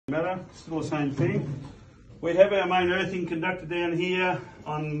matter, still the same thing. We have our main earthing conductor down here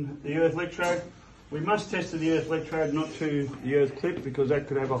on the earth electrode. We must test to the earth electrode, not to the earth clip, because that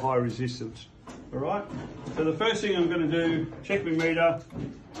could have a high resistance. All right, so the first thing I'm going to do, check my meter,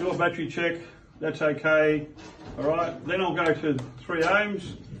 do a battery check, that's okay. All right, then I'll go to 3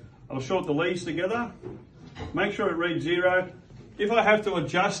 ohms, I'll short the leads together, make sure it reads 0. If I have to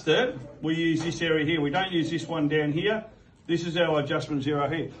adjust it, we use this area here. We don't use this one down here. This is our adjustment 0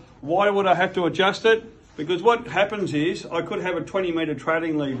 here. Why would I have to adjust it? Because what happens is I could have a 20 metre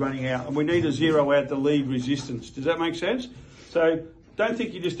trailing lead running out and we need to zero out the lead resistance. Does that make sense? So don't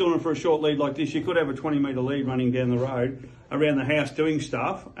think you're just doing it for a short lead like this. You could have a 20 metre lead running down the road around the house doing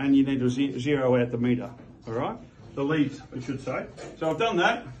stuff and you need to zero out the meter. All right? The leads, I should say. So I've done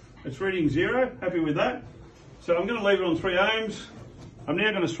that. It's reading 0. Happy with that. So I'm going to leave it on 3 ohms. I'm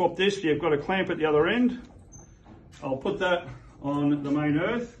now going to swap this. You've got a clamp at the other end. I'll put that on the main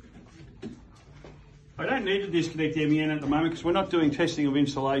earth. I don't need to disconnect the MEN at the moment because we're not doing testing of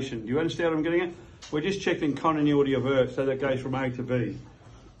insulation. Do you understand what I'm getting at? We're just checking continuity of earth, so that goes from A to B.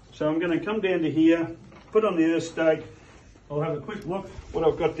 So I'm going to come down to here, put on the earth stake. I'll have a quick look what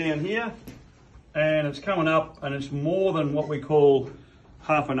I've got down here. And it's coming up and it's more than what we call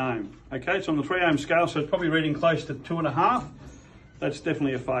half an ohm. Okay, it's on the 3 ohm scale, so it's probably reading close to 2.5. That's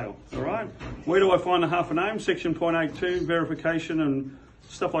definitely a fail, all right? Where do I find the half an ohm? Section 0.82, verification and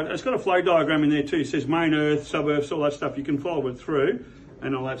stuff like that. It's got a flow diagram in there too. It says main earth, sub-earths, all that stuff. You can follow it through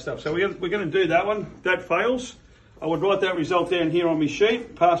and all that stuff. So we're going to do that one. That fails. I would write that result down here on my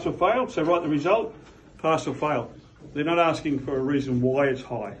sheet, pass or fail. So write the result, pass or fail. They're not asking for a reason why it's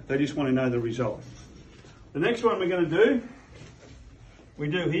high. They just want to know the result. The next one we're going to do, we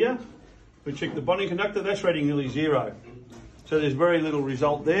do here. We check the bonding conductor. That's rating nearly 0. So there's very little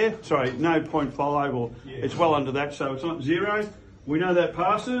result there. Sorry, no 0.5 or it's well under that, so it's not 0. We know that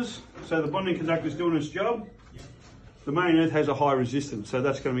passes, so the bonding conductor is doing its job. The main earth has a high resistance, so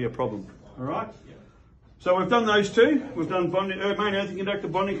that's going to be a problem. All right. So we've done those two. We've done main earthing conductor,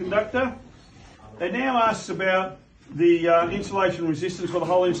 bonding conductor. It now asks about the insulation resistance for the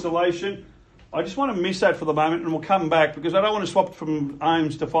whole installation. I just want to miss that for the moment, and we'll come back because I don't want to swap from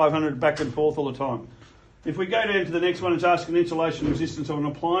ohms to 500 back and forth all the time. If we go down to the next one, it's asking insulation resistance of an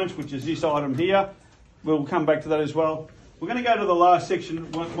appliance, which is this item here. We'll come back to that as well. We're going to go to the last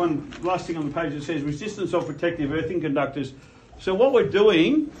section, one last thing on the page that says resistance of protective earthing conductors. So what we're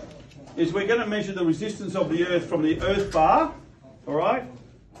doing is we're going to measure the resistance of the earth from the earth bar, all right,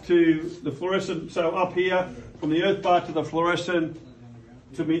 to the fluorescent. So up here, from the earth bar to the fluorescent,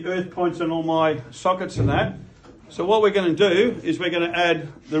 to the earth points on all my sockets and that. So what we're going to do is we're going to add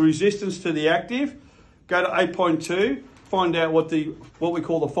the resistance to the active, go to 8.2, find out what we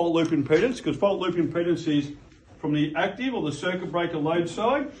call the fault loop impedance, because fault loop impedance is from the active or the circuit breaker load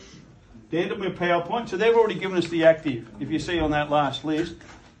side down to my power point. So they've already given us the active, if you see on that last list.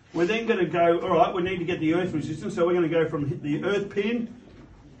 We're then going to go, all right, we need to get the earth resistance, so we're going to go from the earth pin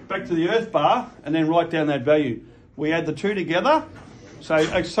back to the earth bar and then write down that value. We add the two together.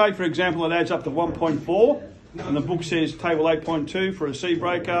 So say, for example, it adds up to 1.4, and the book says table 8.2 for a C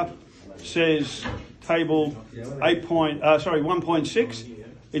breaker, says table 1.6.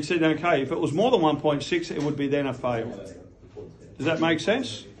 It said, okay, if it was more than 1.6, it would be then a fail. Does that make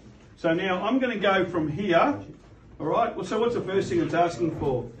sense? So now I'm going to go from here, all right? Well, so what's the first thing it's asking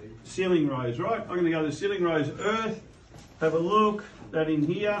for? Ceiling rows, right? I'm going to go to ceiling rows earth, have a look, that in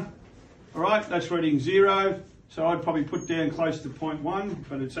here. All right, that's reading 0. So I'd probably put down close to 0.1,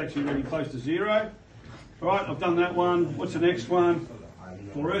 but it's actually reading close to 0. All right, I've done that one. What's the next one?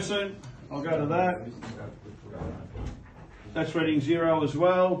 Fluorescent, I'll go to that. That's reading 0 as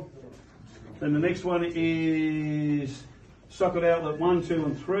well. Then the next one is socket outlet 1, 2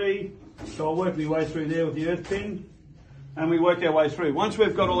 and 3. So I'll work my way through there with the earth pin and we work our way through. Once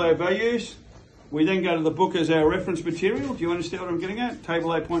we've got all our values, we then go to the book as our reference material. Do you understand what I'm getting at?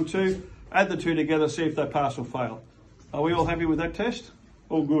 Table 8.2, add the two together, see if they pass or fail. Are we all happy with that test?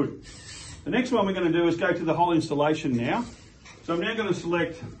 All good. The next one we're going to do is go to the whole installation now. So I'm now going to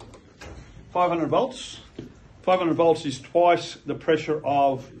select 500 volts. 500 volts is twice the pressure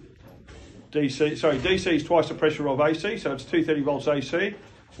of DC. Sorry, DC is twice the pressure of AC, so it's 230 volts AC.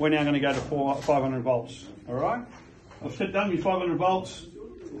 We're now going to go to 500 volts. All right. I've done my 500 volts.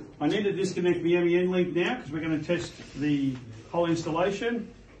 I need to disconnect the MEN link now because we're going to test the whole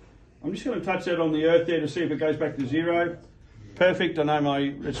installation. I'm just going to touch that on the earth there to see if it goes back to 0. Perfect. I know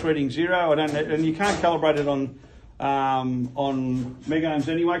it's reading 0. And you can't calibrate it on mega ohms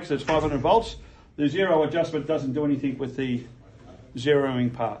anyway because it's 500 volts. The 0 adjustment doesn't do anything with the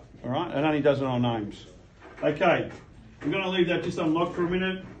zeroing part. All right, it only does it on ohms. Okay, I'm going to leave that just unlocked for a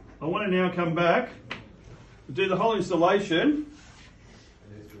minute. I want to now come back to do the whole installation.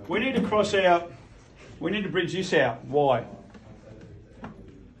 We need to bridge this out. Why?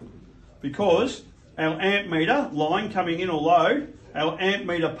 Because our amp meter line coming in or load, our amp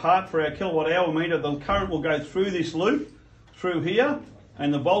meter part for our kilowatt hour meter, the current will go through this loop, through here,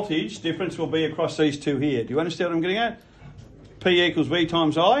 and the voltage difference will be across these two here. Do you understand what I'm getting at? P equals V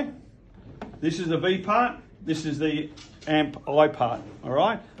times I. This is the V part, this is the amp I part, all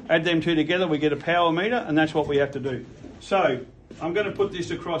right? Add them two together, we get a power meter, and that's what we have to do. So, I'm going to put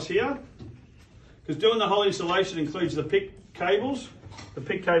this across here, because doing the whole installation includes the PIC cables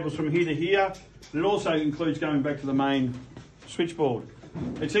from here to here, and it also includes going back to the main switchboard.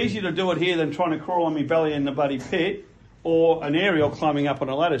 It's easier to do it here than trying to crawl on my belly in the bloody pit, or an aerial climbing up on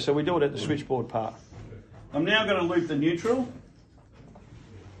a ladder, so we do it at the switchboard part. I'm now going to loop the neutral,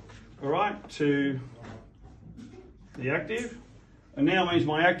 all right, to the active, and now means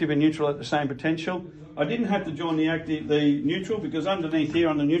my active and neutral at the same potential. I didn't have to join the neutral because underneath here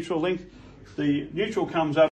on the neutral link, the neutral comes up